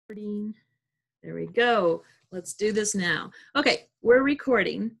There we go. Let's do this now. Okay, we're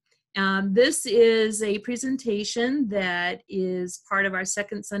recording. This is a presentation that is part of our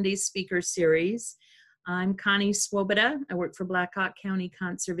second Sunday speaker series. I'm Connie Swoboda. I work for Black Hawk County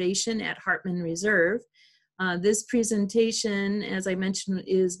Conservation at Hartman Reserve. This presentation, as I mentioned,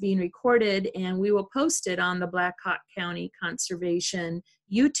 is being recorded, and we will post it on the Black Hawk County Conservation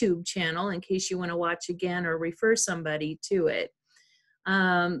YouTube channel in case you want to watch again or refer somebody to it.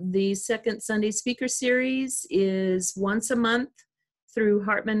 The second Sunday speaker series is once a month through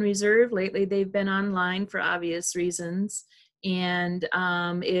Hartman Reserve. Lately they've been online for obvious reasons, and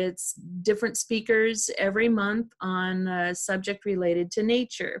it's different speakers every month on a subject related to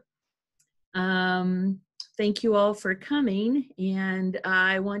nature. Thank you all for coming, and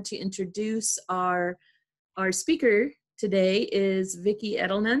I want to introduce our speaker today is Vicki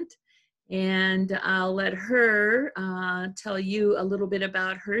Edelnant. And I'll let her tell you a little bit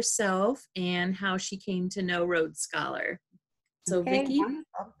about herself and how she came to know Rhodes Scholar. So okay, Vicki?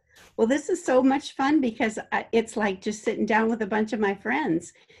 wonderful. Well, this is so much fun because it's like just sitting down with a bunch of my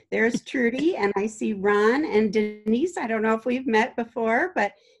friends. There's Trudy, and I see Ron and Denise. I don't know if we've met before,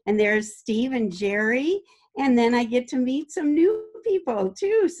 and there's Steve and Jerry. And then I get to meet some new people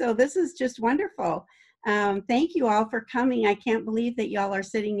too. So this is just wonderful. Thank you all for coming. I can't believe that y'all are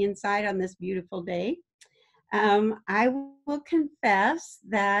sitting inside on this beautiful day. I will confess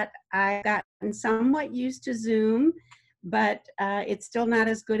that I've gotten somewhat used to Zoom, but it's still not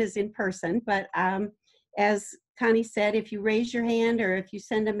as good as in person. But as Connie said, if you raise your hand or if you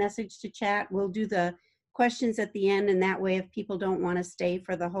send a message to chat, we'll do the questions at the end. And that way, if people don't want to stay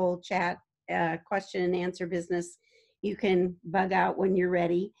for the whole chat question and answer business, you can bug out when you're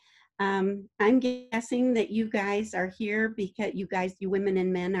ready. I'm guessing that you guys are here because you women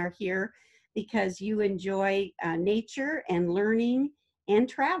and men are here because you enjoy nature and learning and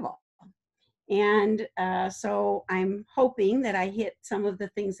travel. And so I'm hoping that I hit some of the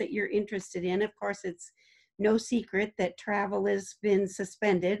things that you're interested in. Of course, it's no secret that travel has been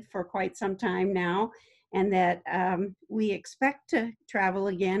suspended for quite some time now, and that we expect to travel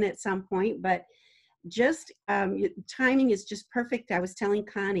again at some point, but just timing is just perfect. I was telling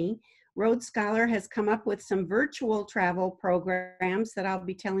Connie, Rhodes Scholar has come up with some virtual travel programs that I'll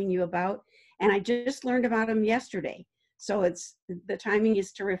be telling you about, and I just learned about them yesterday. So the timing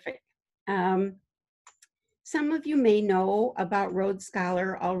is terrific. Some of you may know about Rhodes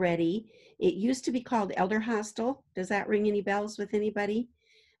Scholar already. It used to be called Elder Hostel. Does that ring any bells with anybody?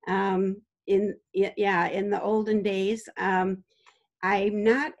 In the olden days. I'm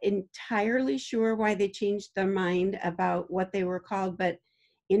not entirely sure why they changed their mind about what they were called, but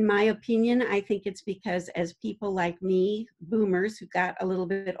in my opinion, I think it's because as people like me, boomers who got a little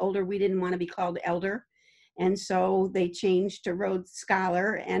bit older, we didn't want to be called elder. And so they changed to Rhodes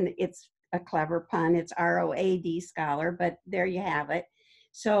Scholar, and it's a clever pun. It's ROAD Scholar, but there you have it.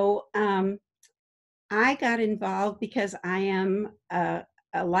 So I got involved because I am a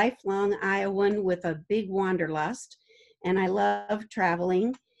lifelong Iowan with a big wanderlust. And I love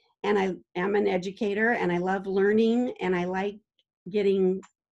traveling, and I am an educator, and I love learning, and I like getting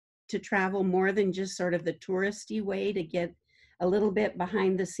to travel more than just sort of the touristy way, to get a little bit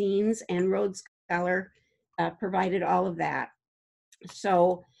behind the scenes, and Rhodes Scholar provided all of that.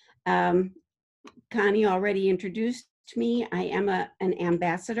 So Connie already introduced me. I am an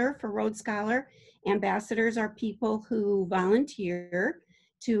ambassador for Rhodes Scholar. Ambassadors are people who volunteer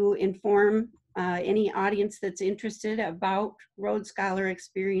to inform any audience that's interested about Rhodes Scholar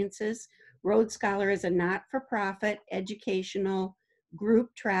experiences. Rhodes Scholar is a not-for-profit educational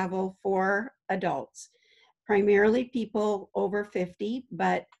group travel for adults, primarily people over 50,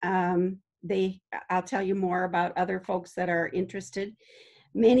 but I'll tell you more about other folks that are interested.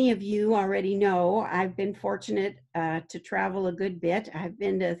 Many of you already know I've been fortunate to travel a good bit. I've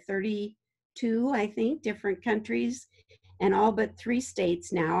been to 32, I think, different countries, and all but 3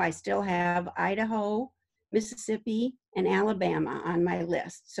 states now. I still have Idaho, Mississippi, and Alabama on my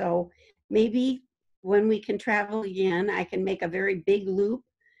list. So maybe when we can travel again, I can make a very big loop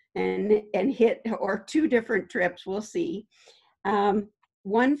and hit, or 2 different trips, we'll see.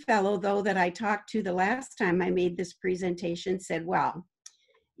 One fellow, though, that I talked to the last time I made this presentation said, well,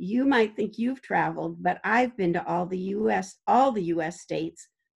 you might think you've traveled, but I've been to all the US states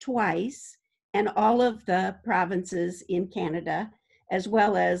twice, and all of the provinces in Canada, as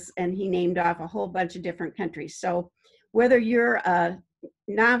well as, and he named off a whole bunch of different countries. So whether you're a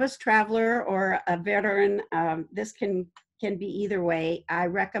novice traveler or a veteran, this can be either way. I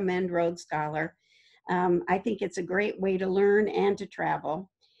recommend Rhodes Scholar. I think it's a great way to learn and to travel.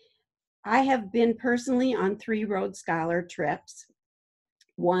 I have been personally on 3 Rhodes Scholar trips.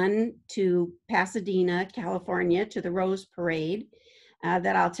 one to Pasadena, California, to the Rose Parade,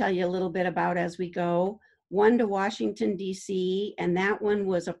 that I'll tell you a little bit about as we go. One to Washington, D.C., and that one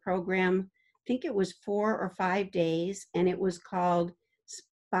was a program, I think it was 4 or 5 days, and it was called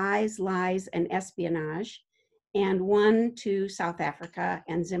Spies, Lies, and Espionage. And one to South Africa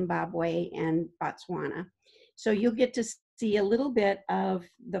and Zimbabwe and Botswana. So you'll get to see a little bit of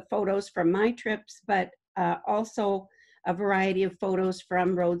the photos from my trips, but also a variety of photos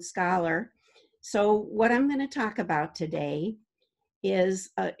from Rhodes Scholar. So what I'm going to talk about today is,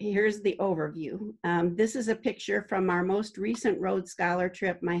 here's the overview. This is a picture from our most recent Rhodes Scholar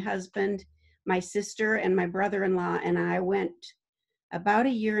trip. My husband, my sister, and my brother-in-law and I went about a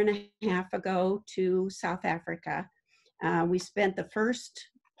year and a half ago to South Africa. We spent the first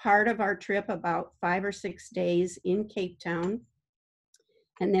part of our trip, about 5 or 6 days, in Cape Town,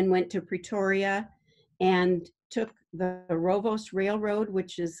 and then went to Pretoria and took the Rovos Railroad,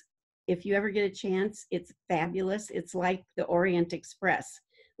 which is, if you ever get a chance, it's fabulous. It's like the Orient Express,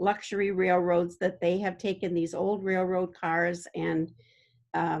 luxury railroads that they have taken these old railroad cars and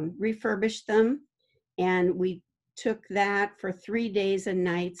refurbished them. And we took that for 3 days and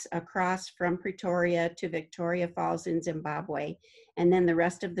nights across from Pretoria to Victoria Falls in Zimbabwe. And then the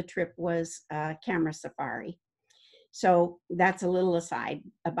rest of the trip was camera safari. So that's a little aside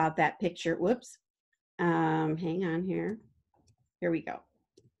about that picture. Whoops. Hang on here. Here we go.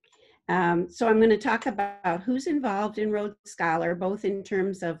 So I'm going to talk about who's involved in Rhodes Scholar, both in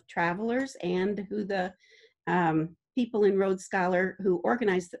terms of travelers and who the people in Rhodes Scholar who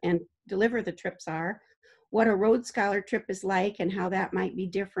organize and deliver the trips are, what a Rhodes Scholar trip is like and how that might be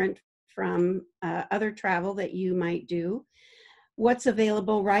different from other travel that you might do, what's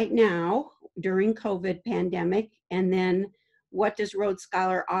available right now during COVID pandemic, and then what does Rhodes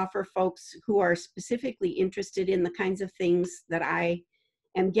Scholar offer folks who are specifically interested in the kinds of things that I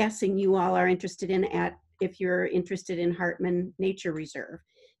am guessing you all are interested in if you're interested in Hartman Nature Reserve.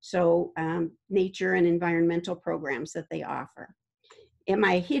 So nature and environmental programs that they offer. Am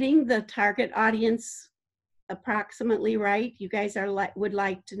I hitting the target audience approximately right? You guys would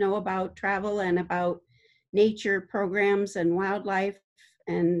like to know about travel and about nature programs and wildlife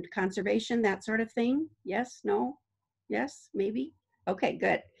and conservation, that sort of thing? Yes, no, yes, maybe? Okay,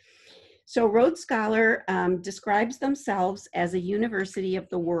 good. So Rhodes Scholar describes themselves as a university of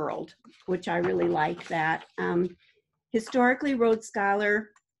the world, which I really like that. Historically, Rhodes Scholar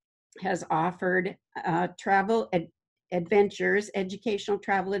has offered travel adventures, educational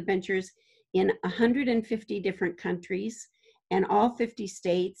travel adventures in 150 different countries and all 50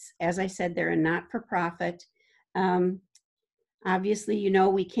 states. As I said, they're a not-for-profit. Obviously, you know,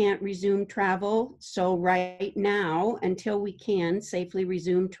 we can't resume travel. So right now, until we can safely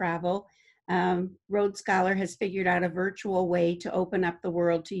resume travel, Rhodes Scholar has figured out a virtual way to open up the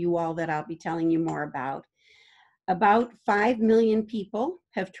world to you all that I'll be telling you more about. About 5 million people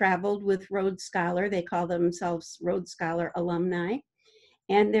have traveled with Rhodes Scholar. They call themselves Rhodes Scholar alumni.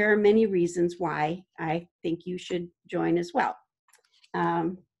 And there are many reasons why I think you should join as well.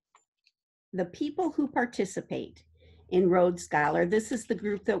 The people who participate in Rhodes Scholar, this is the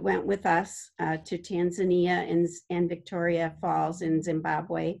group that went with us to Tanzania and Victoria Falls in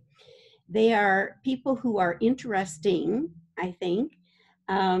Zimbabwe. They are people who are interesting, I think.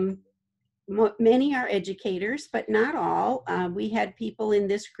 Many are educators, but not all. We had people in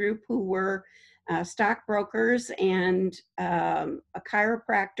this group who were stockbrokers and a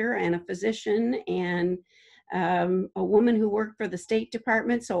chiropractor and a physician and a woman who worked for the State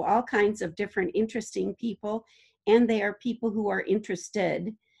Department. So all kinds of different interesting people. And they are people who are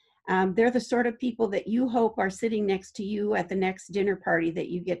interested. They're the sort of people that you hope are sitting next to you at the next dinner party that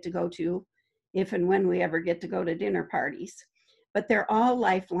you get to go to, if and when we ever get to go to dinner parties. But they're all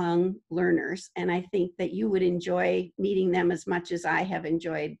lifelong learners, and I think that you would enjoy meeting them as much as I have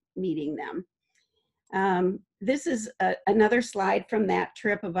enjoyed meeting them. This is another slide from that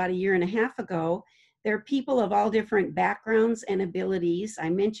trip about a year and a half ago. There are people of all different backgrounds and abilities. I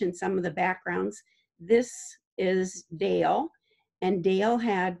mentioned some of the backgrounds. This is Dale, and Dale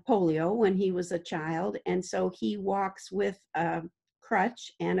had polio when he was a child, and so he walks with a crutch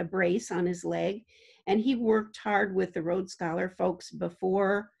and a brace on his leg. And he worked hard with the Rhodes Scholar folks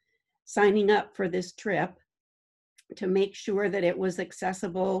before signing up for this trip to make sure that it was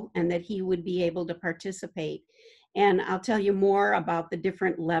accessible and that he would be able to participate. And I'll tell you more about the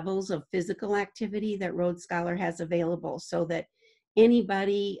different levels of physical activity that Rhodes Scholar has available so that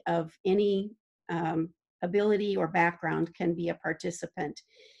anybody of any ability or background can be a participant.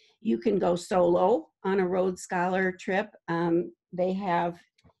 You can go solo on a Rhodes Scholar trip. They have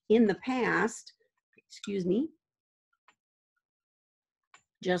in the past, excuse me.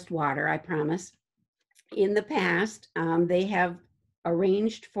 just water, I promise. In the past, they have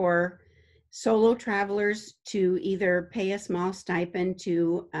arranged for solo travelers to either pay a small stipend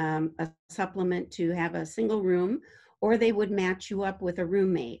to a supplement to have a single room, or they would match you up with a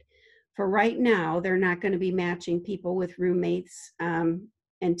roommate. For right now, they're not going to be matching people with roommates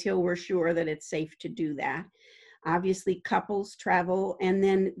until we're sure that it's safe to do that. Obviously, couples travel, and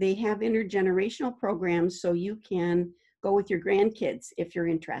then they have intergenerational programs so you can go with your grandkids if you're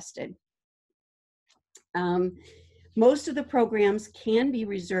interested. Most of the programs can be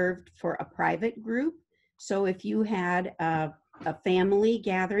reserved for a private group. So if you had a family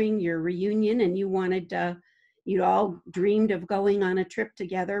gathering, your reunion, and you wanted to, you'd all dreamed of going on a trip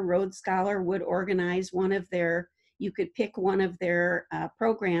together, Rhodes Scholar would organize one of their, you could pick one of their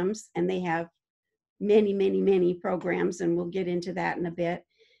programs, and they have many, many, many programs, and we'll get into that in a bit,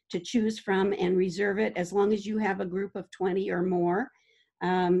 to choose from and reserve it as long as you have a group of 20 or more.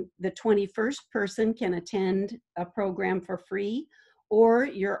 The 21st person can attend a program for free, or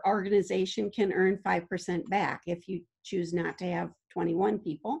your organization can earn 5% back if you choose not to have 21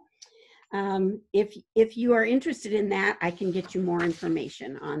 people. If you are interested in that, I can get you more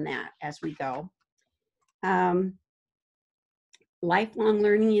information on that as we go. Lifelong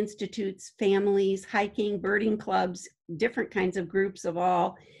learning institutes, families, hiking, birding clubs, different kinds of groups of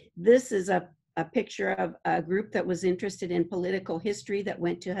all. This is a picture of a group that was interested in political history that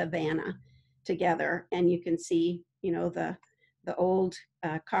went to Havana together. And you can see, you know, the old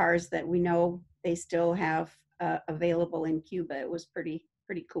cars that we know they still have available in Cuba. It was pretty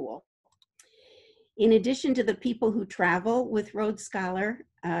cool. In addition to the people who travel with Rhodes Scholar,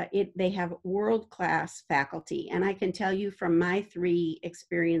 they have world-class faculty. And I can tell you from my 3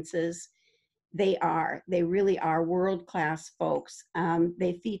 experiences, they really are world-class folks.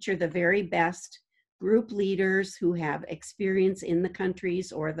 They feature the very best group leaders who have experience in the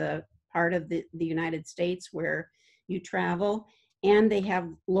countries or the part of the United States where you travel. And they have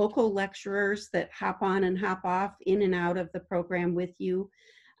local lecturers that hop on and hop off in and out of the program with you.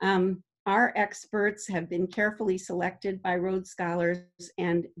 Our experts have been carefully selected by Rhodes Scholars,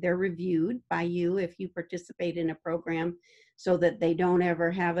 and they're reviewed by you if you participate in a program, so that they don't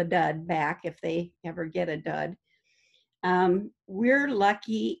ever have a dud back if they ever get a dud. We're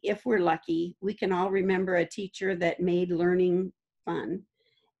lucky, if we're lucky, we can all remember a teacher that made learning fun.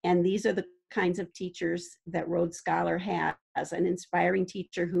 And these are the kinds of teachers that Rhodes Scholar has, an inspiring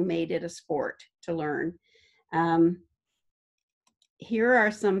teacher who made it a sport to learn. Here are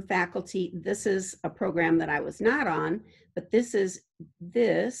some faculty. This is a program that I was not on, but this is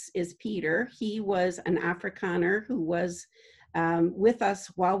Peter. He was an Afrikaner who was with us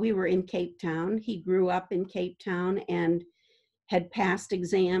while we were in Cape Town. He grew up in Cape Town and had passed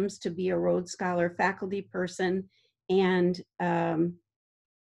exams to be a Rhodes Scholar faculty person, and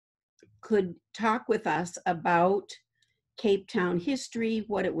could talk with us about Cape Town history,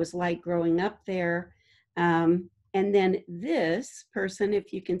 what it was like growing up there. And then this person,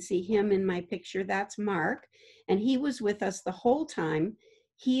 if you can see him in my picture, that's Mark. And he was with us the whole time.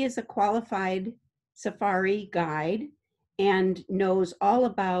 He is a qualified safari guide and knows all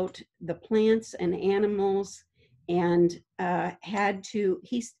about the plants and animals, and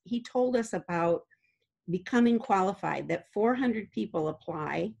he told us about becoming qualified, that 400 people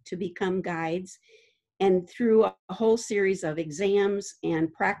apply to become guides. And through a whole series of exams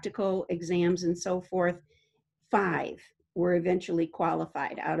and practical exams and so forth, 5 were eventually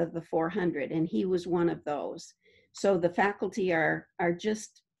qualified out of the 400, and he was one of those. So the faculty are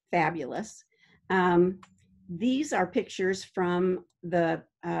just fabulous. These are pictures from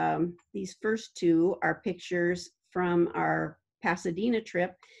these first 2 are pictures from our Pasadena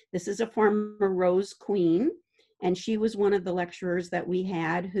trip. This is a former Rose Queen, and she was one of the lecturers that we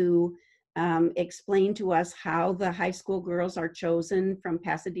had who explained to us how the high school girls are chosen from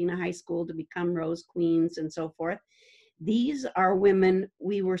Pasadena High School to become Rose Queens and so forth. These are women.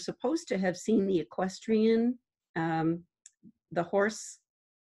 We were supposed to have seen the equestrian, the horse,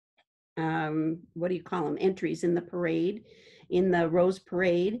 what do you call them, entries in the parade, in the Rose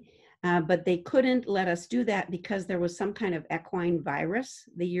Parade, but they couldn't let us do that because there was some kind of equine virus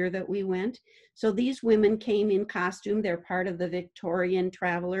the year that we went. So these women came in costume. They're part of the Victorian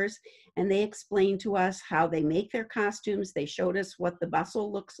travelers, and they explained to us how they make their costumes. They showed us what the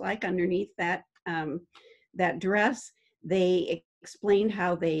bustle looks like underneath that dress. They explained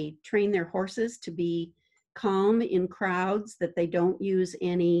how they train their horses to be calm in crowds, that they don't use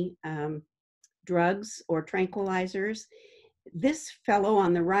any drugs or tranquilizers. This fellow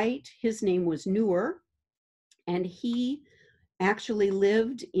on the right, his name was Noor, and he actually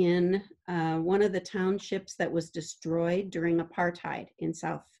lived in one of the townships that was destroyed during apartheid in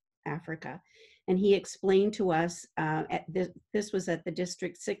South Africa. And he explained to us, this was at the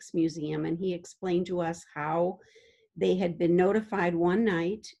District 6 Museum, and he explained to us how they had been notified one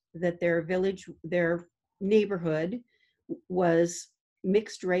night that their village, their neighborhood was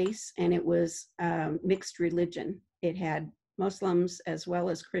mixed race, and it was mixed religion. It had Muslims as well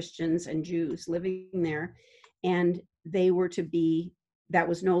as Christians and Jews living there, and they were to be, that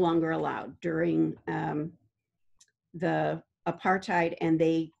was no longer allowed during the apartheid. And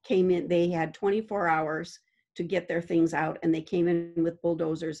they came in, they had 24 hours to get their things out, and they came in with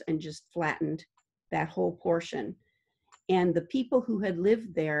bulldozers and just flattened that whole portion. And the people who had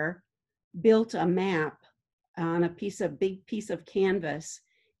lived there built a map on a big piece of canvas,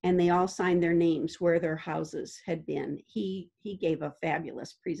 and they all signed their names where their houses had been. He gave a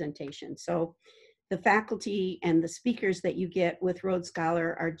fabulous presentation. So the faculty and the speakers that you get with Rhodes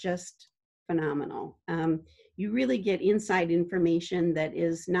Scholar are just phenomenal. You really get inside information that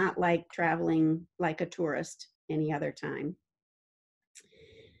is not like traveling like a tourist any other time.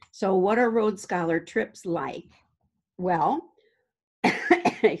 So what are Rhodes Scholar trips like? Well,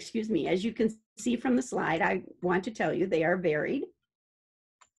 excuse me, as you can see from the slide, I want to tell you they are varied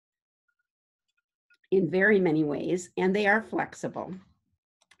in very many ways, and they are flexible.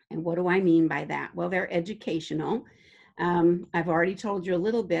 And what do I mean by that? Well, they're educational. I've already told you a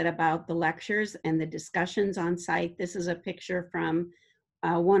little bit about the lectures and the discussions on site. This is a picture from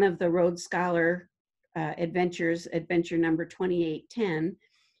one of the Rhodes Scholar adventures, adventure number 2810,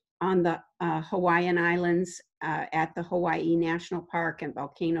 on the Hawaiian Islands at the Hawaii National Park and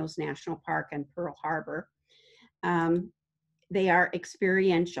Volcanoes National Park and Pearl Harbor. They are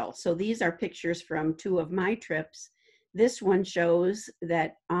experiential. So these are pictures from 2 of my trips. This one shows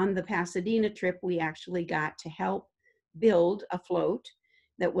that on the Pasadena trip, we actually got to help build a float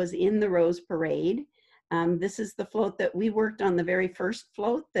that was in the Rose Parade. This is the float that we worked on, the very first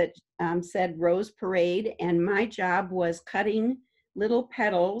float that said Rose Parade, and my job was cutting little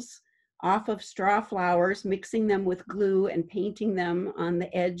petals off of straw flowers, mixing them with glue and painting them on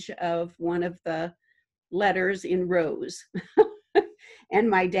the edge of one of the letters in rose. And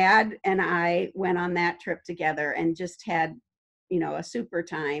my dad and I went on that trip together and just had, you know, a super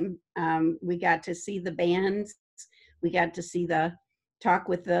time. We got to see the bands, we got to talk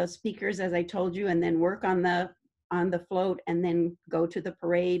with the speakers, as I told you, and then work on the float, and then go to the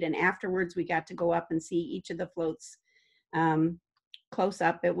parade. And afterwards, we got to go up and see each of the floats close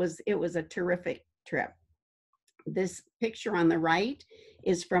up. It was a terrific trip. This picture on the right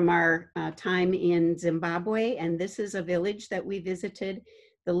is from our time in Zimbabwe, and this is a village that we visited.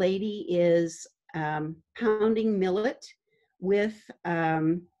 The lady is pounding millet with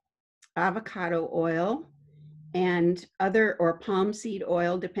avocado oil and or palm seed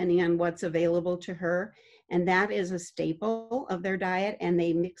oil, depending on what's available to her. And that is a staple of their diet, and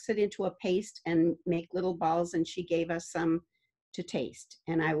they mix it into a paste and make little balls, and she gave us some to taste.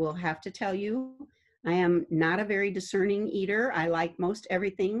 And I will have to tell you, I am not a very discerning eater. I like most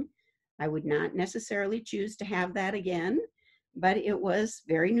everything. I would not necessarily choose to have that again, but it was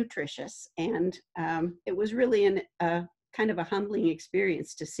very nutritious. And it was really a kind of a humbling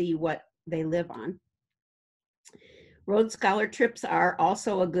experience to see what they live on. Rhodes Scholar trips are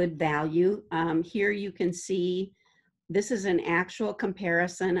also a good value. Here you can see, this is an actual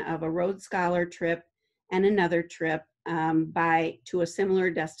comparison of a Rhodes Scholar trip and another trip to a similar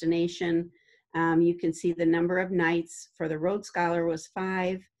destination. You can see the number of nights for the Rhodes Scholar was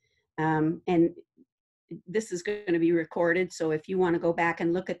 5. And this is going to be recorded, so if you want to go back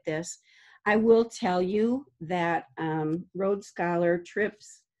and look at this, I will tell you that Rhodes Scholar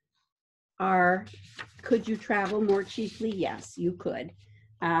trips could you travel more cheaply? Yes, you could.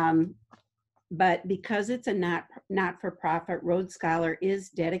 But because it's a not-for-profit, Rhodes Scholar is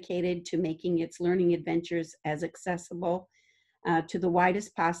dedicated to making its learning adventures as accessible to the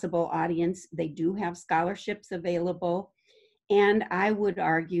widest possible audience. They do have scholarships available, and I would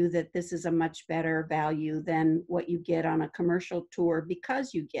argue that this is a much better value than what you get on a commercial tour,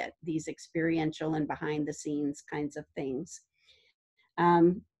 because you get these experiential and behind-the-scenes kinds of things.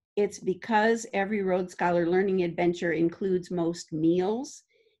 It's because every Rhodes Scholar learning adventure includes most meals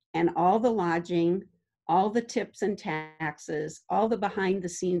and all the lodging, all the tips and taxes, all the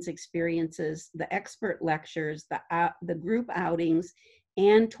behind-the-scenes experiences, the expert lectures, the group outings,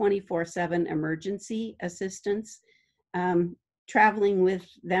 and 24/7 emergency assistance. Traveling with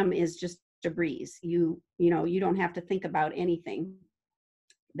them is just a breeze. You don't have to think about anything.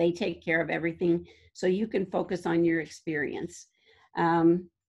 They take care of everything, so you can focus on your experience.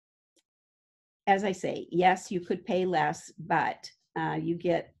 As I say, yes, you could pay less, but you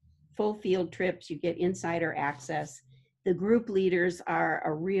get full field trips, you get insider access. The group leaders are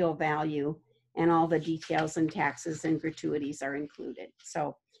a real value, and all the details and taxes and gratuities are included.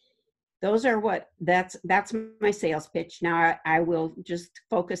 So those are that's my sales pitch. Now I will just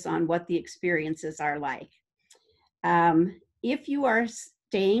focus on what the experiences are like. If you are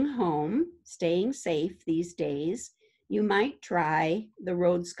staying home, staying safe these days, you might try the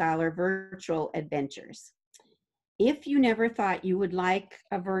Rhodes Scholar virtual adventures. If you never thought you would like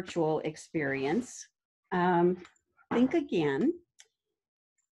a virtual experience, think again.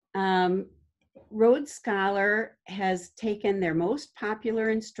 Rhodes Scholar has taken their most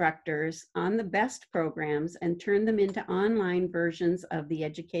popular instructors on the best programs and turned them into online versions of the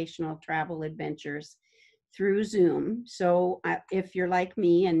educational travel adventures through Zoom. So if you're like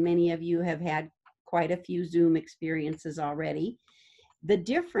me, and many of you have had quite a few Zoom experiences already, the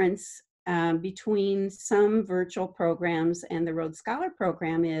difference between some virtual programs and the Rhodes Scholar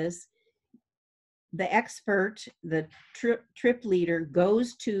program is the expert, the trip leader,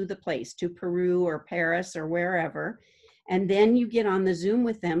 goes to the place, to Peru or Paris or wherever, and then you get on the Zoom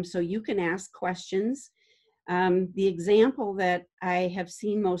with them so you can ask questions. The example that I have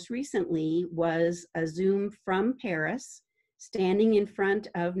seen most recently was a Zoom from Paris, standing in front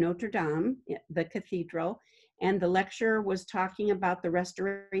of Notre Dame, the cathedral, and the lecturer was talking about the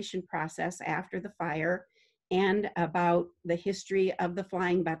restoration process after the fire and about the history of the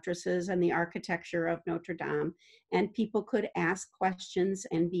flying buttresses and the architecture of Notre Dame. And people could ask questions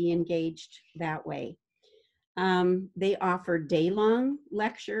and be engaged that way. They offer day-long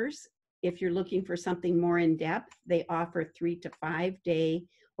lectures. If you're looking for something more in depth, they offer 3 to 5 day,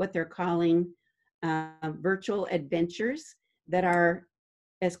 what they're calling virtual adventures that are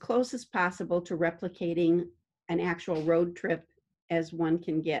as close as possible to replicating an actual road trip as one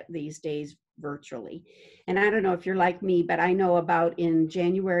can get these days virtually. And I don't know if you're like me, but I know about in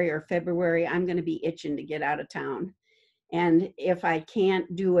January or February, I'm going to be itching to get out of town. And if I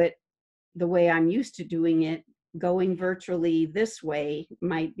can't do it the way I'm used to doing it, going virtually this way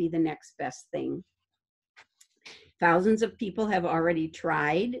might be the next best thing. Thousands of people have already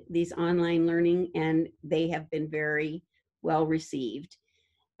tried these online learning, and they have been very well received.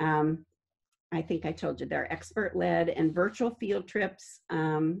 I think I told you they're expert-led and virtual field trips,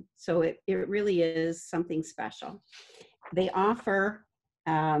 so it really is something special. They offer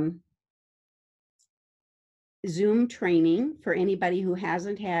Zoom training for anybody who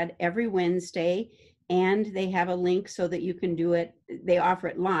hasn't had every Wednesday, and they have a link so that you can do it. They offer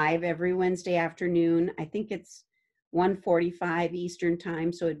it live every Wednesday afternoon. I think it's 1:45 Eastern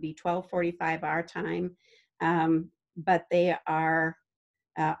time, so it'd be 12:45 our time, but they are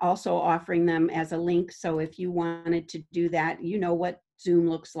also offering them as a link. So if you wanted to do that, you know what Zoom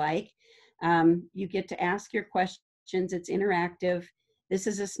looks like. You get to ask your questions. It's interactive. This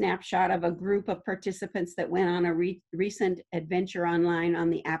is a snapshot of a group of participants that went on a recent adventure online on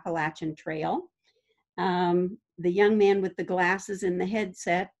the Appalachian Trail. The young man with the glasses and the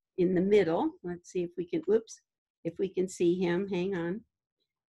headset in the middle, let's see if we can, if we can see him, hang on.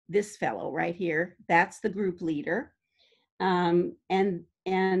 This fellow right here, that's the group leader.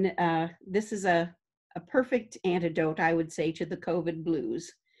 This is a perfect antidote, I would say, to the COVID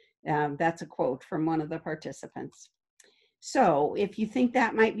blues. That's a quote from one of the participants. So if you think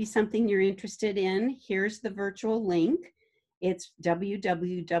that might be something you're interested in, here's the virtual link. It's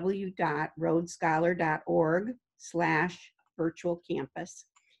www.rhodescholar.org/virtual-campus.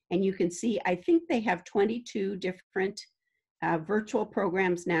 And you can see, I think they have 22 different virtual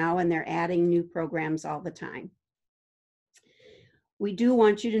programs now, and they're adding new programs all the time. We do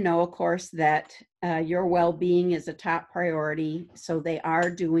want you to know, of course, that your well-being is a top priority. So they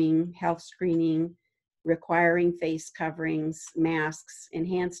are doing health screening, requiring face coverings, masks,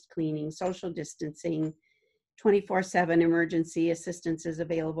 enhanced cleaning, social distancing, 24/7 emergency assistance is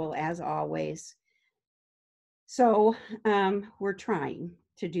available as always. So we're trying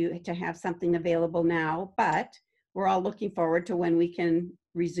to have something available now, but we're all looking forward to when we can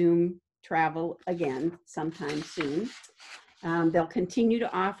resume travel again sometime soon. They'll continue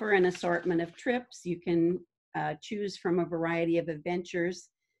to offer an assortment of trips. You can choose from a variety of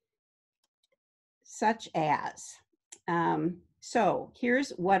adventures, such as, so here's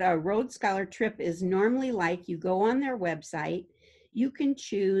what a Rhodes Scholar trip is normally like. You go on their website, you can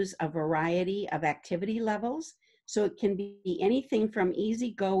choose a variety of activity levels. So it can be anything from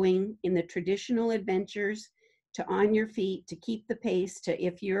easygoing in the traditional adventures to on your feet, to keep the pace, to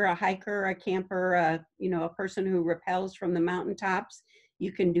if you're a hiker, a camper, a person who rappels from the mountaintops,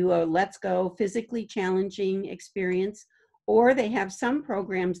 you can do a let's go physically challenging experience. Or they have some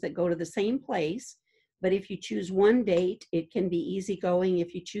programs that go to the same place, But if you choose one date, it can be easygoing.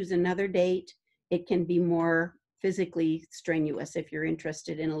 If you choose another date, it can be more physically strenuous if you're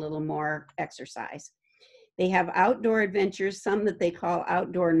interested in a little more exercise. They have outdoor adventures, some that they call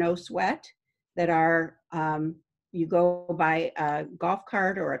outdoor no sweat, that are you go by a golf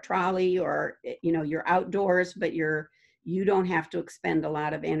cart or a trolley, or you're outdoors, but you don't have to expend a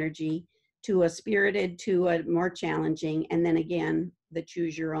lot of energy, to a spirited, to a more challenging, and then again the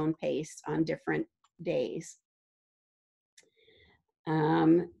choose your own pace on different days.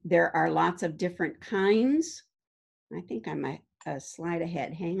 There are lots of different kinds. I think I'm a slide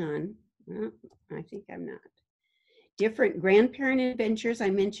ahead. Hang on. Oh, I think I'm not. Different grandparent adventures. I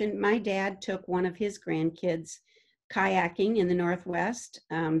mentioned my dad took one of his grandkids kayaking in the Northwest.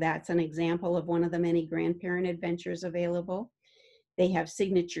 That's an example of one of the many grandparent adventures available. They have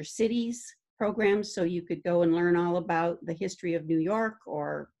signature cities programs, so you could go and learn all about the history of New York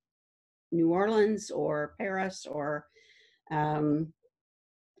or New Orleans or Paris or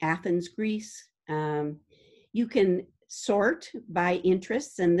Athens, Greece. You can sort by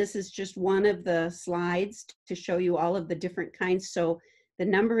interests, and this is just one of the slides to show you all of the different kinds. So the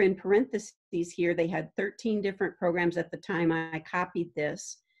number in parentheses here, they had 13 different programs at the time I copied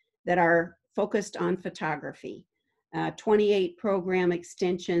this that are focused on photography. 28 program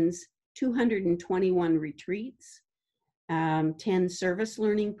extensions, 221 retreats, 10 service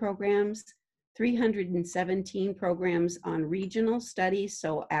learning programs, 317 programs on regional studies,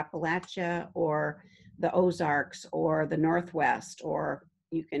 so Appalachia or the Ozarks or the Northwest, or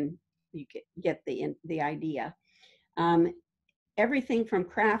you can get the idea. Everything from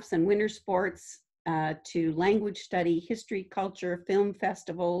crafts and winter sports to language study, history, culture, film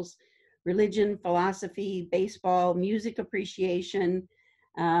festivals, religion, philosophy, baseball, music appreciation,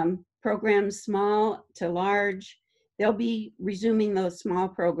 programs small to large. They'll be resuming those small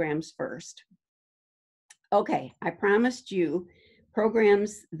programs first. Okay, I promised you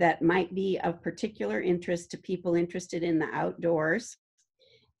programs that might be of particular interest to people interested in the outdoors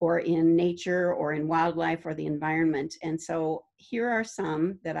or in nature or in wildlife or the environment. And so here are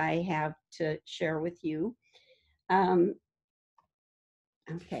some that I have to share with you. Okay,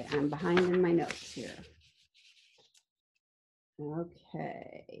 I'm behind in my notes here.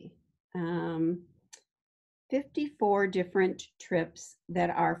 Okay. 54 different trips that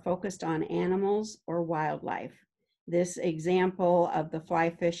are focused on animals or wildlife. This example of the fly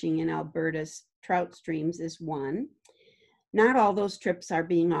fishing in Alberta's trout streams is one. Not all those trips are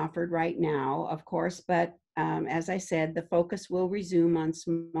being offered right now, of course, but as I said, the focus will resume on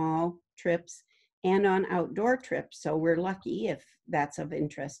small trips and on outdoor trips. So we're lucky if that's of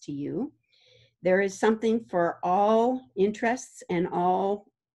interest to you. There is something for all interests and all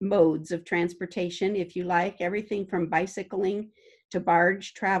modes of transportation, if you like, everything from bicycling to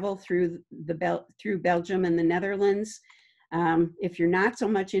barge travel through Belgium and the Netherlands. If you're not so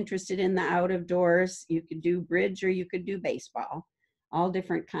much interested in the out of doors, you could do bridge or you could do baseball, all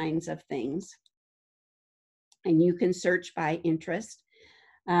different kinds of things. And you can search by interest.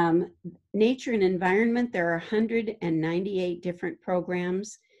 Nature and environment, there are 198 different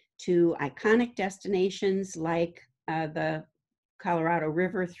programs to iconic destinations like the Colorado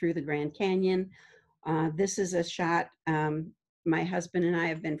River through the Grand Canyon. This is a shot. My husband and I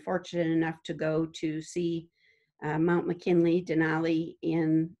have been fortunate enough to go to see Mount McKinley, Denali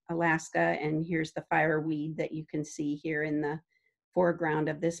in Alaska, and here's the fireweed that you can see here in the foreground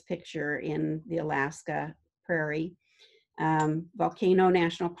of this picture in the Alaska prairie. Volcano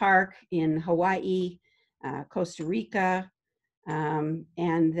National Park in Hawaii, Costa Rica, and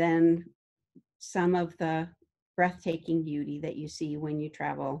then some of the breathtaking beauty that you see when you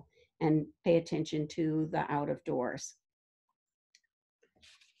travel and pay attention to the out of doors.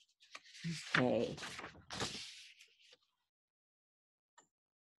 Okay.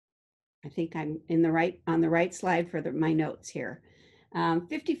 I think I'm on the right slide for my notes here.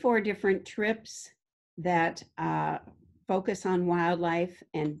 54 different trips that focus on wildlife,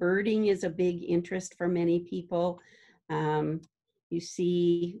 and birding is a big interest for many people. You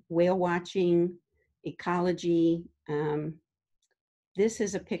see whale watching, ecology. This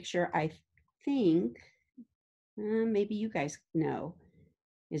is a picture I think, maybe you guys know.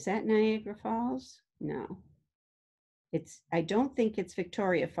 Is that Niagara Falls? No. I don't think it's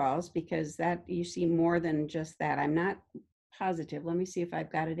Victoria Falls, because that you see more than just that. I'm not positive. Let me see if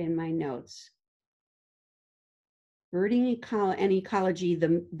I've got it in my notes. Birding and ecology,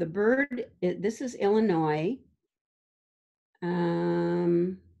 the bird, this is Illinois.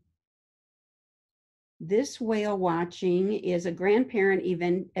 This whale watching is a grandparent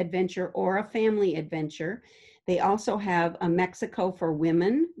adventure or a family adventure. They also have a Mexico for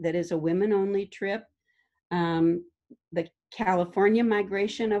women that is a women only trip. the California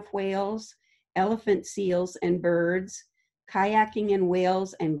migration of whales, elephant seals and birds, kayaking in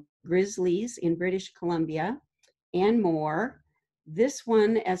whales and grizzlies in British Columbia, and more. This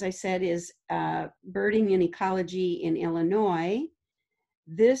one, as I said, is birding and ecology in Illinois.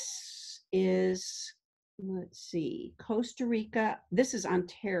 This is, let's see, Costa Rica. This is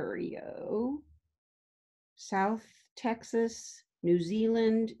Ontario, South Texas, New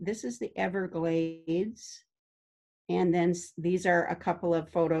Zealand. This is the Everglades. And then these are a couple of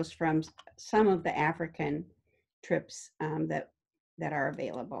photos from some of the African trips that are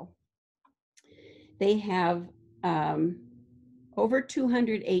available. They have over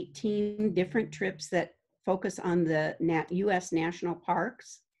 218 different trips that focus on the U.S. national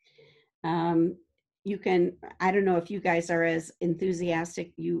parks. You can, I don't know if you guys are as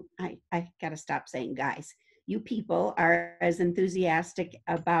enthusiastic, I gotta stop saying guys. You people are as enthusiastic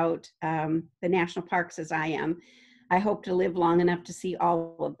about the national parks as I am. I hope to live long enough to see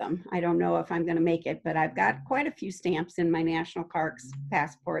all of them. I don't know if I'm gonna make it, but I've got quite a few stamps in my national parks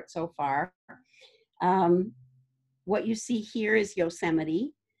passport so far. What you see here is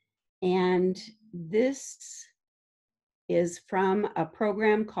Yosemite, and this is from a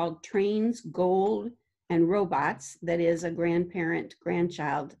program called Trains, Gold, and Robots that is a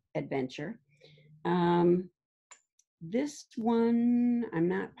grandparent-grandchild adventure. This one, I'm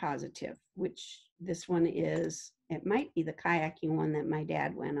not positive which this one is. It might be the kayaking one that my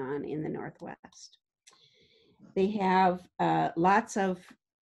dad went on in the Northwest. They have lots of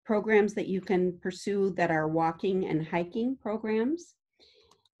programs that you can pursue that are walking and hiking programs.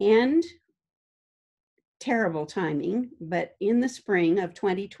 And terrible timing, but in the spring of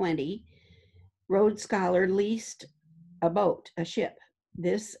 2020, Rhodes Scholar leased a boat, a ship.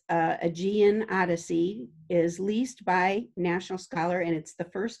 This Aegean Odyssey is leased by National Scholar, and it's the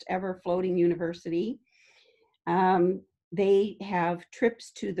first ever floating university. They have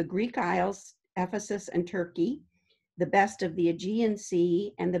trips to the Greek Isles, Ephesus, and Turkey, the best of the Aegean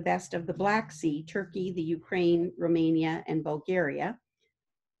Sea, and the best of the Black Sea, Turkey, the Ukraine, Romania, and Bulgaria.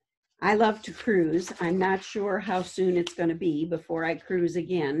 I love to cruise. I'm not sure how soon it's going to be before I cruise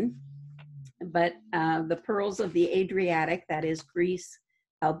again, but the pearls of the Adriatic, that is Greece,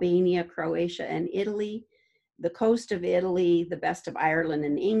 Albania, Croatia, and Italy, the coast of Italy, the best of Ireland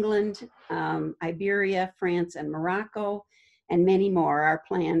and England, Iberia, France, and Morocco, and many more are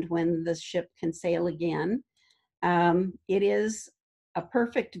planned when the ship can sail again. It is a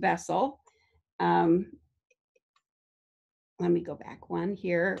perfect vessel. Let me go back one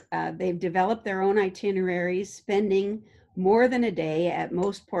here. They've developed their own itineraries, spending more than a day at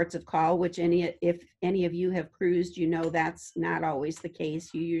most ports of call, which if any of you have cruised, you know that's not always the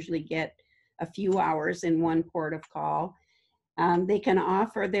case. You usually get a few hours in one port of call. They can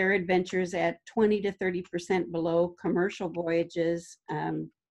offer their adventures at 20 to 30% below commercial voyages.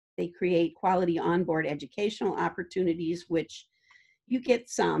 They create quality onboard educational opportunities, which you get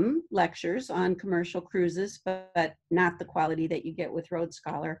some lectures on commercial cruises, but not the quality that you get with Rhodes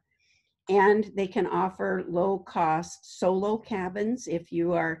Scholar. And they can offer low-cost solo cabins if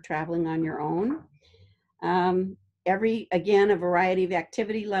you are traveling on your own. Again, a variety of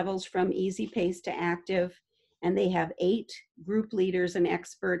activity levels from easy pace to active, and they have 8 group leaders and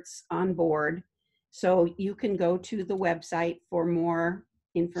experts on board. So you can go to the website for more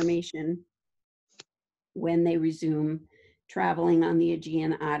information when they resume traveling on the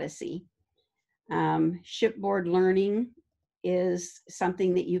Aegean Odyssey. Shipboard learning is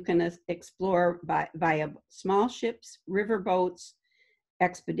something that you can explore via small ships, river boats,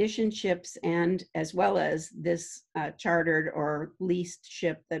 expedition ships, and as well as this chartered or leased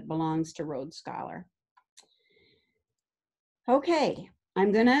ship that belongs to Rhodes Scholar. Okay,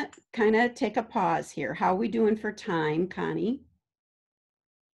 I'm gonna kind of take a pause here. How are we doing for time, Connie?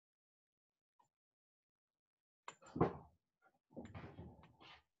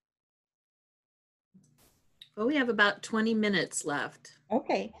 Well, we have about 20 minutes left.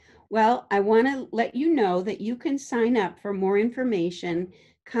 Okay, well, I want to let you know that you can sign up for more information.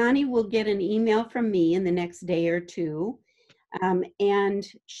 Connie will get an email from me in the next day or two, and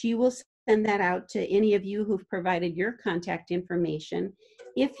she will send that out to any of you who've provided your contact information.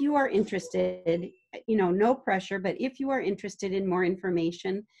 If you are interested, you know, no pressure, but if you are interested in more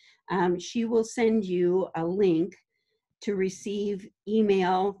information, she will send you a link to receive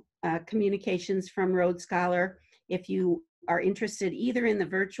email communications from Rhodes Scholar if you are interested either in the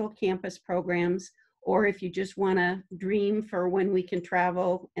virtual campus programs or if you just want to dream for when we can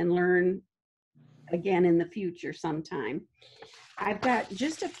travel and learn again in the future sometime. I've got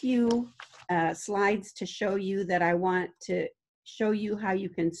just a few slides to show you that I want to show you how you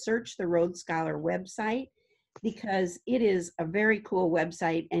can search the Rhodes Scholar website because it is a very cool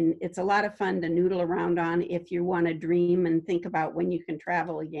website and it's a lot of fun to noodle around on if you want to dream and think about when you can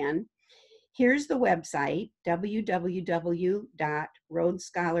travel again. Here's the website,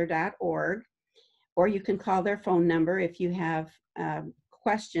 www.roadscholar.org, or you can call their phone number if you have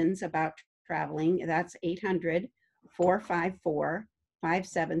questions about traveling. That's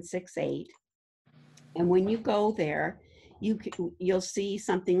 800-454-5768. And when you go there, you'll see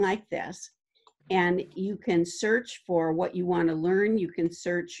something like this. And you can search for what you want to learn. You can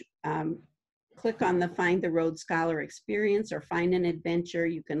search, click on the Find the Road Scholar Experience or Find an Adventure.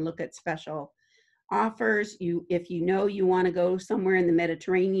 You can look at special offers. If you know you want to go somewhere in the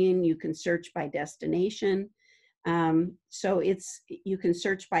Mediterranean, you can search by destination. So you can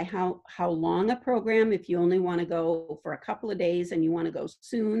search by how long a program. If you only want to go for a couple of days and you want to go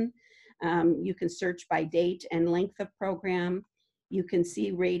soon, you can search by date and length of program. You can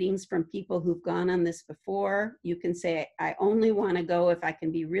see ratings from people who've gone on this before. You can say, I only want to go if I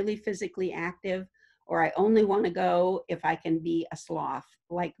can be really physically active, or I only want to go if I can be a sloth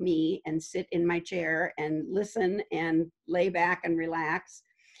like me and sit in my chair and listen and lay back and relax.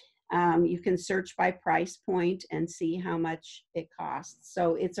 You can search by price point and see how much it costs.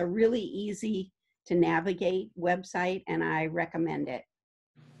 So it's a really easy to navigate website, and I recommend it.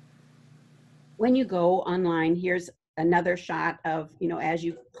 When you go online, here's another shot of, as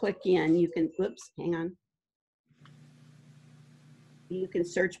you click in, you can, hang on. You can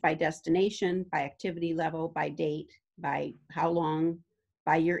search by destination, by activity level, by date, by how long,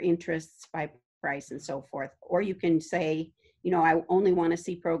 by your interests, by price, and so forth. Or you can say, I only want to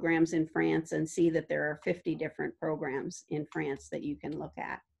see programs in France, and see that there are 50 different programs in France that you can look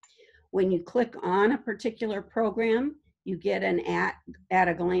at. When you click on a particular program, you get an at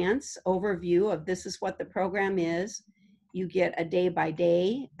a glance overview of this is what the program is. You get a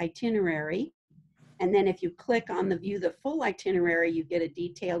day-by-day itinerary. And then if you click on the view the full itinerary, you get a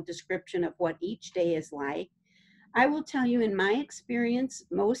detailed description of what each day is like. I will tell you, in my experience,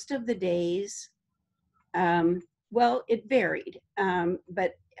 most of the days, well, it varied.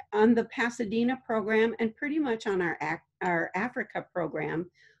 But on the Pasadena program, and pretty much on our Africa program,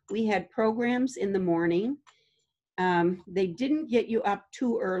 we had programs in the morning. They didn't get you up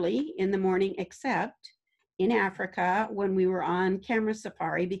too early in the morning, except in Africa when we were on camera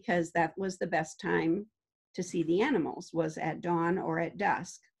safari, because that was the best time to see the animals, was at dawn or at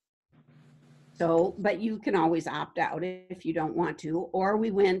dusk. So, but you can always opt out if you don't want to. Or we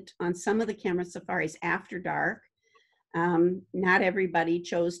went on some of the camera safaris after dark. Not everybody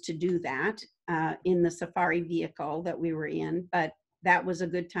chose to do that in the safari vehicle that we were in, but that was a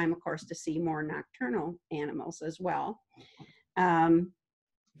good time, of course, to see more nocturnal animals as well.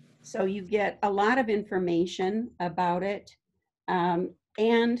 So you get a lot of information about it. And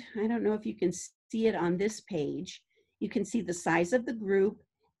I don't know if you can see it on this page. You can see the size of the group,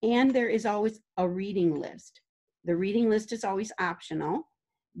 and there is always a reading list. The reading list is always optional,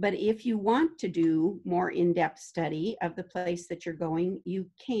 but if you want to do more in-depth study of the place that you're going, you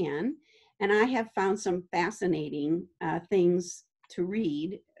can. And I have found some fascinating things to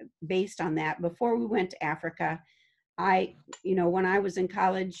read based on that. Before we went to Africa, when I was in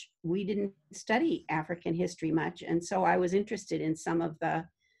college, we didn't study African history much. And so I was interested in some of the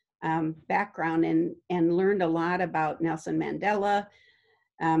background and learned a lot about Nelson Mandela.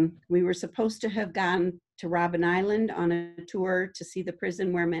 We were supposed to have gone to Robben Island on a tour to see the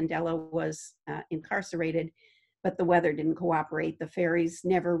prison where Mandela was incarcerated, but the weather didn't cooperate. The ferries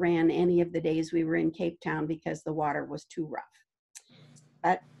never ran any of the days we were in Cape Town because the water was too rough.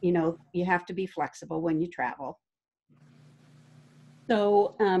 But, you have to be flexible when you travel.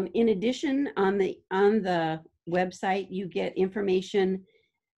 So in addition, on the website, you get information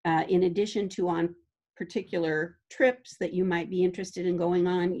in addition to on particular trips that you might be interested in going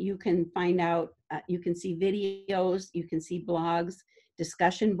on. You can find out, you can see videos, you can see blogs,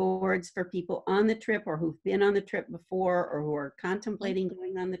 discussion boards for people on the trip or who've been on the trip before or who are contemplating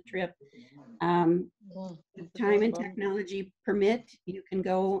going on the trip. If time and technology permit, you can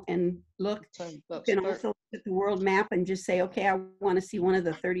go and look. You can also look at the world map and just say, okay, I want to see one of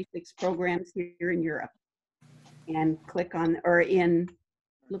the 36 programs here in Europe, and click on, or in,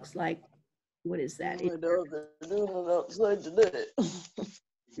 looks like, what is that?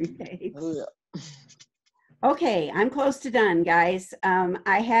 Okay. Okay, I'm close to done, guys.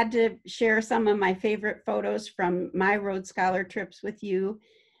 I had to share some of my favorite photos from my Road Scholar trips with you.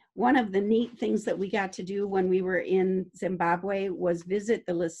 One of the neat things that we got to do when we were in Zimbabwe was visit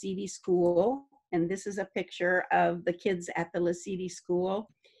the Lesedi School. And this is a picture of the kids at the Lesedi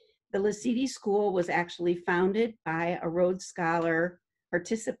School. The Lesedi School was actually founded by a Road Scholar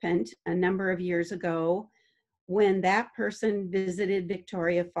participant a number of years ago when that person visited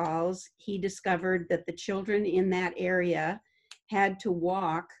Victoria Falls, he discovered that the children in that area had to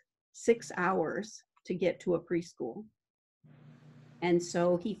walk 6 hours to get to a preschool. And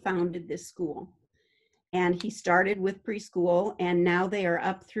so he founded this school. And he started with preschool, and now they are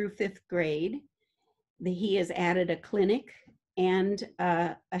up through 5th grade. He has added a clinic and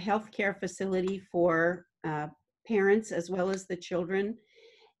a healthcare facility for parents as well as the children.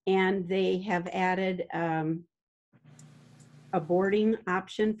 And they have added a boarding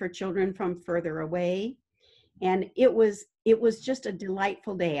option for children from further away. And it was just a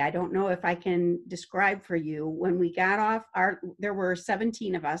delightful day. I don't know if I can describe for you. When we got off, there were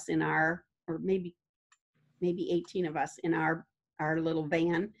 17 of us in our, or maybe 18 of us in our little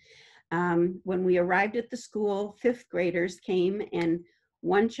van. When we arrived at the school, 5th graders came, and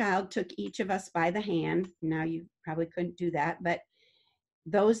one child took each of us by the hand. Now you probably couldn't do that, but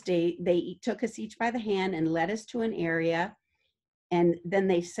those days they took us each by the hand and led us to an area. And then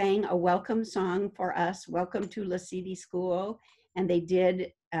they sang a welcome song for us, Welcome to La City School. And they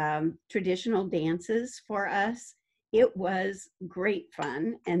did traditional dances for us. It was great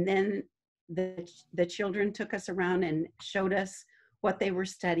fun. And then the children took us around and showed us what they were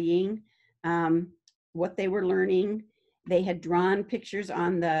studying, what they were learning. They had drawn pictures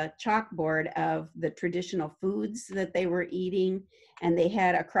on the chalkboard of the traditional foods that they were eating. And they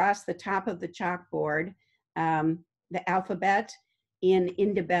had across the top of the chalkboard the alphabet in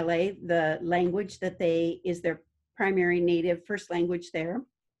Indebele, the language that is their primary native first language there,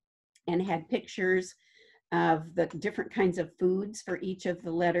 and had pictures of the different kinds of foods for each of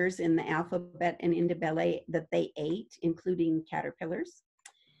the letters in the alphabet in Indebele that they ate, including caterpillars.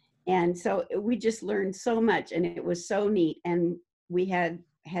 And so we just learned so much, and it was so neat. And we had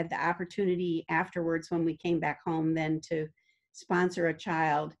the opportunity afterwards, when we came back home, then to sponsor a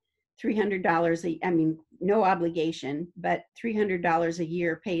child. $300, I mean, no obligation, but $300 a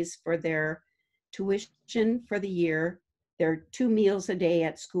year pays for their tuition for the year, their 2 meals a day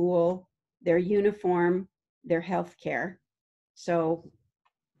at school, their uniform, their health care. So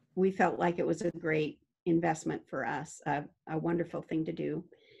we felt like it was a great investment for us, a wonderful thing to do.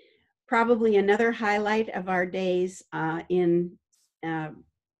 Probably another highlight of our days in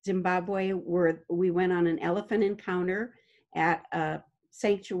Zimbabwe we went on an elephant encounter at a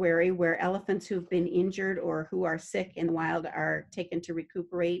sanctuary where elephants who've been injured or who are sick in the wild are taken to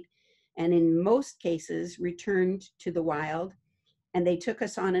recuperate, and in most cases returned to the wild. And they took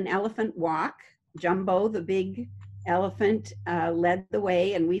us on an elephant walk. Jumbo, the big elephant, led the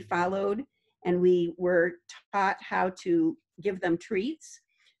way, and we followed, and we were taught how to give them treats.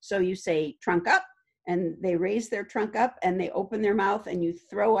 So you say, trunk up, and they raise their trunk up and they open their mouth, and you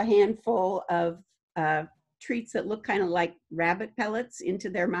throw a handful of treats that look kind of like rabbit pellets into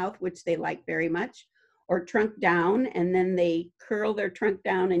their mouth, which they like very much, or trunk down, and then they curl their trunk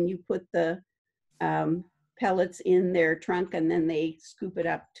down and you put the pellets in their trunk, and then they scoop it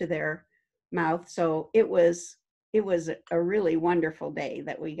up to their mouth. So it was a really wonderful day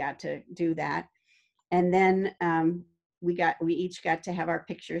that we got to do that. And then we each got to have our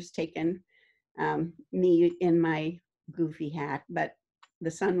pictures taken, me in my goofy hat, but the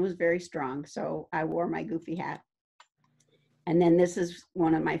sun was very strong, so I wore my goofy hat. And then this is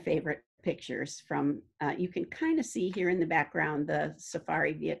one of my favorite pictures from, you can kind of see here in the background the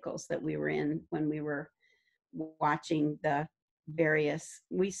safari vehicles that we were in when we were watching the various,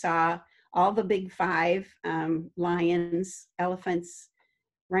 we saw all the big 5, lions, elephants,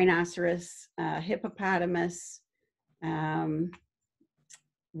 rhinoceros, hippopotamus,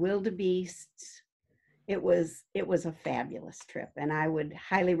 wildebeests. It was a fabulous trip, and I would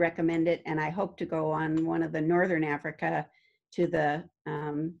highly recommend it. And I hope to go on one of the Northern Africa to the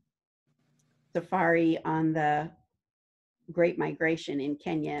safari on the Great Migration in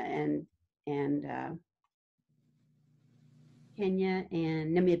Kenya and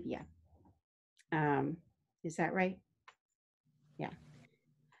Namibia. Is that right? Yeah.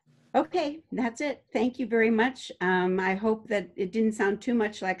 Okay, that's it. Thank you very much. I hope that it didn't sound too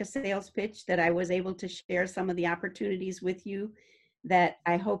much like a sales pitch, that I was able to share some of the opportunities with you that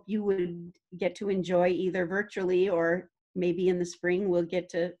I hope you would get to enjoy either virtually, or maybe in the spring we'll get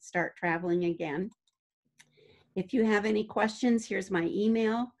to start traveling again. If you have any questions, here's my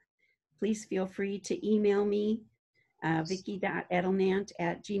email. Please feel free to email me,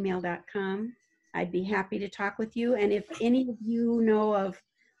 vicki.edelnant@gmail.com. I'd be happy to talk with you. And if any of you know of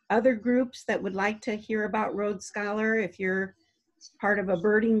other groups that would like to hear about Rhodes Scholar, if you're part of a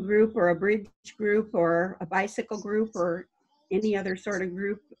birding group or a bridge group or a bicycle group or any other sort of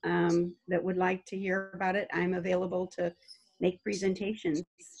group that would like to hear about it, I'm available to make presentations.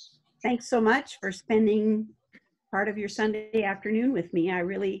 Thanks so much for spending part of your Sunday afternoon with me.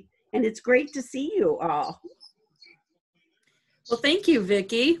 And it's great to see you all. Well, thank you,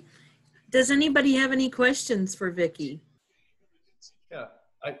 Vicki. Does anybody have any questions for Vicki? Yeah,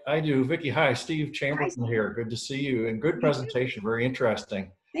 I do. Vicki, hi, Steve Hi, Chamberlain here. Good to see you, and good you too. presentation, very interesting.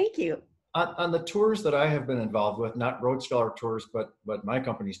 Thank you. On the tours that I have been involved with, not Road Scholar tours, but my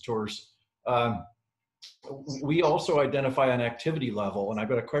company's tours, we also identify an activity level, and I've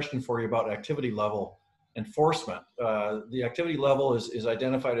got a question for you about activity level enforcement. The activity level is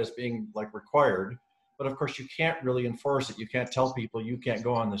identified as being like required, but of course you can't really enforce it. You can't tell people you can't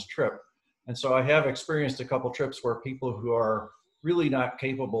go on this trip. And so I have experienced a couple trips where people who are really not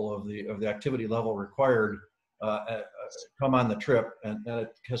capable of the activity level required come on the trip, and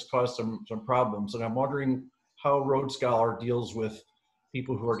it has caused some problems. And I'm wondering how Road Scholar deals with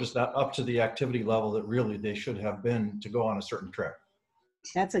people who are just not up to the activity level that really they should have been to go on a certain trip.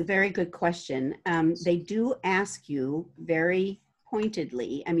 That's a very good question. They do ask you very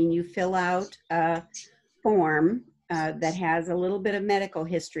pointedly. I mean, you fill out a form that has a little bit of medical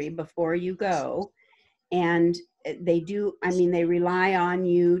history before you go. And they do, I mean, they rely on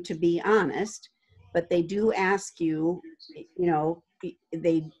you to be honest, but they do ask you, you know,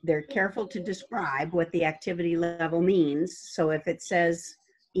 they're careful to describe what the activity level means. So if it says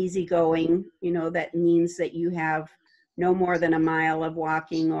easygoing, you know, that means that you have no more than a mile of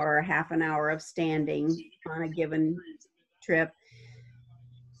walking or a half an hour of standing on a given trip.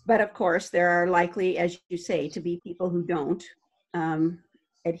 But of course, there are likely, as you say, to be people who don't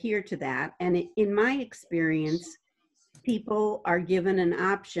adhere to that. And in my experience, people are given an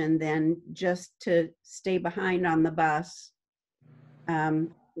option then just to stay behind on the bus,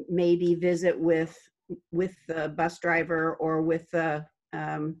 maybe visit with the bus driver or with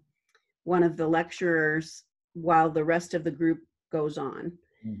one of the lecturers while the rest of the group goes on.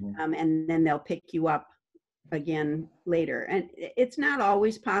 Mm-hmm. And then they'll pick you up again later. And it's not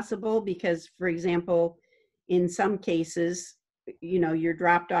always possible because, for example, in some cases, you know, you're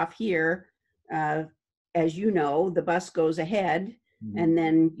dropped off here, as you know, the bus goes ahead, mm-hmm. and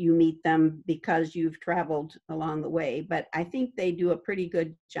then you meet them because you've traveled along the way. But I think they do a pretty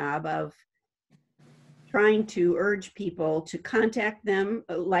good job of trying to urge people to contact them.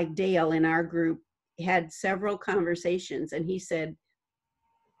 Like Dale in our group had several conversations, and he said,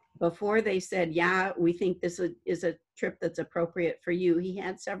 before they said, yeah, we think this is a trip that's appropriate for you, he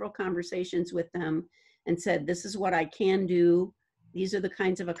had several conversations with them and said, this is what I can do. These are the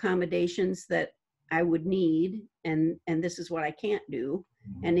kinds of accommodations that I would need, and this is what I can't do.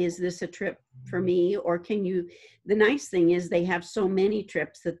 And is this a trip for me, or can you? The nice thing is they have so many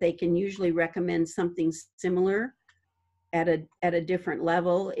trips that they can usually recommend something similar at a different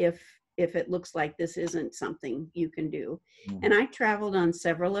level if it looks like this isn't something you can do. Mm-hmm. And I traveled on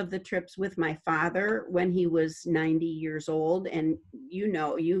several of the trips with my father when he was 90 years old. And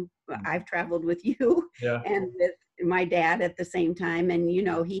I've traveled with you, yeah, and with my dad at the same time. And, you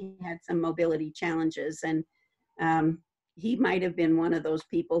know, he had some mobility challenges, and he might have been one of those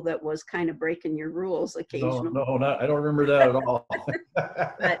people that was kind of breaking your rules occasionally. No, I don't remember that at all.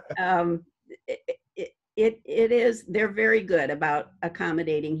 But they're very good about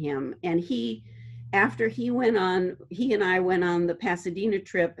accommodating him. And after he and I went on the Pasadena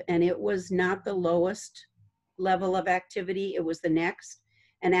trip, and it was not the lowest level of activity, it was the next.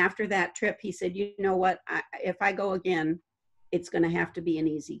 And after that trip, he said, you know what, if I go again, it's going to have to be an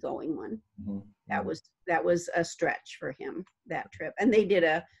easygoing one. Mm-hmm. That was a stretch for him, that trip. And they did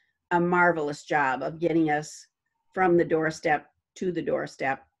a marvelous job of getting us from the doorstep to the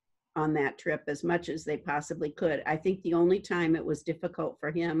doorstep on that trip as much as they possibly could. I think the only time it was difficult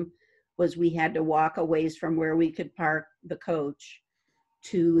for him was we had to walk a ways from where we could park the coach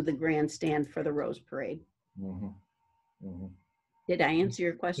to the grandstand for the Rose Parade. Mm-hmm. Mm-hmm. Did I answer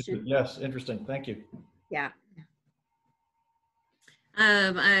your question? Yes, interesting. Thank you. Yeah.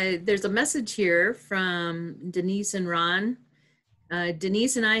 There's a message here from Denise and Ron.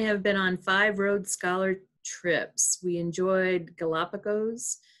 Denise and I have been on 5 Road Scholar trips. We enjoyed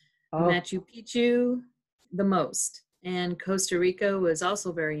Galapagos, Machu Picchu the most, and Costa Rica was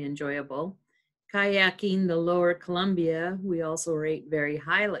also very enjoyable. Kayaking the Lower Columbia, we also rate very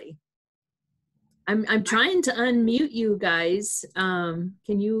highly. I'm trying to unmute you guys. Can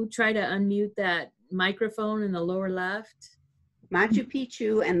you try to unmute that microphone in the lower left? Machu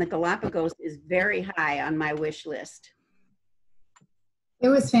Picchu and the Galapagos is very high on my wish list. It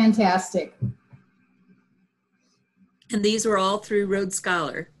was fantastic. And these were all through Road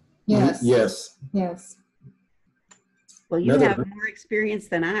Scholar? Yes. Yes. Yes. Well, you have more experience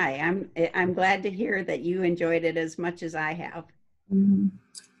than I. I'm glad to hear that you enjoyed it as much as I have. Mm-hmm.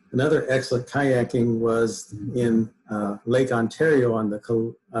 Another excellent kayaking was in Lake Ontario on the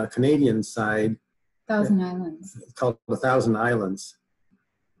Canadian side. Thousand Islands. It's called 1,000 Islands.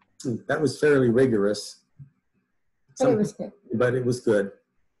 That was fairly rigorous. But it was good. But it was good.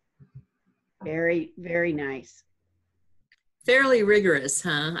 Very, very nice. Fairly rigorous,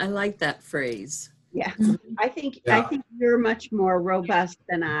 huh? I like that phrase. Yeah, Mhm. I think Yeah. you're much more robust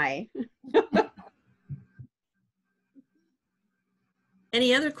than I.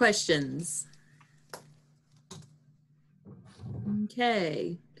 Any other questions?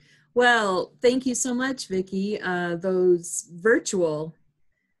 Okay. Well, thank you so much, Vicki. Those virtual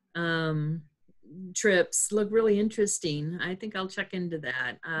trips look really interesting. I think I'll check into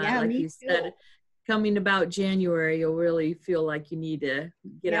that. Yeah, like me you said, too. coming about January, you'll really feel like you need to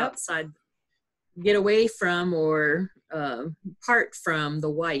get Yep. outside, get away from or part from the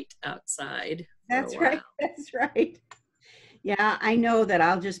white outside. for a That's right. while. That's right. Yeah, I know that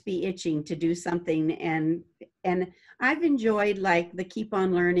I'll just be itching to do something, and I've enjoyed like the keep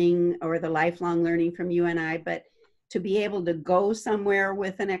on learning or the lifelong learning from you and I, but to be able to go somewhere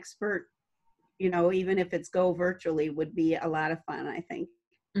with an expert, you know, even if it's go virtually, would be a lot of fun, I think.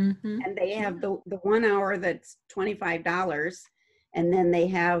 Mm-hmm. And they have the 1 hour that's $25, and then they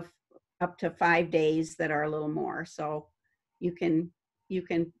have up to 5 days that are a little more. So you can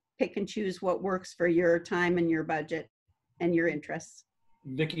pick and choose what works for your time and your budget and your interests.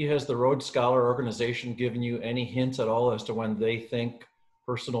 Vicki, has the Rhodes Scholar organization given you any hints at all as to when they think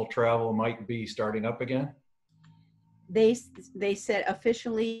personal travel might be starting up again? They said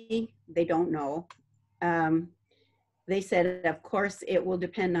officially they don't know. They said, of course, it will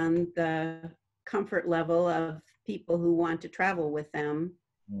depend on the comfort level of people who want to travel with them,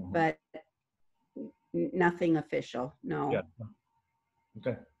 Mhm. but nothing official. No. Yeah.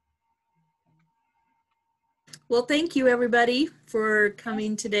 Okay. Well, thank you everybody for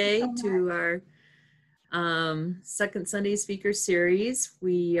coming today so to our second Sunday speaker series.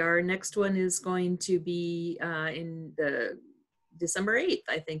 Our next one is going to be in the December 8th,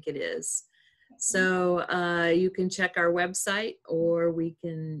 I think it is. So you can check our website, or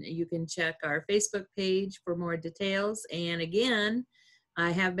you can check our Facebook page for more details. And again,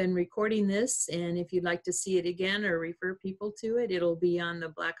 I have been recording this, and if you'd like to see it again or refer people to it, it'll be on the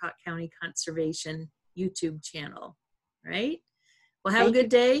Black Hawk County Conservation YouTube channel, right? Well, have a good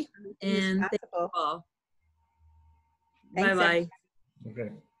day, and thank you all. Thanks, Bye-bye.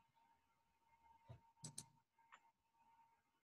 Okay.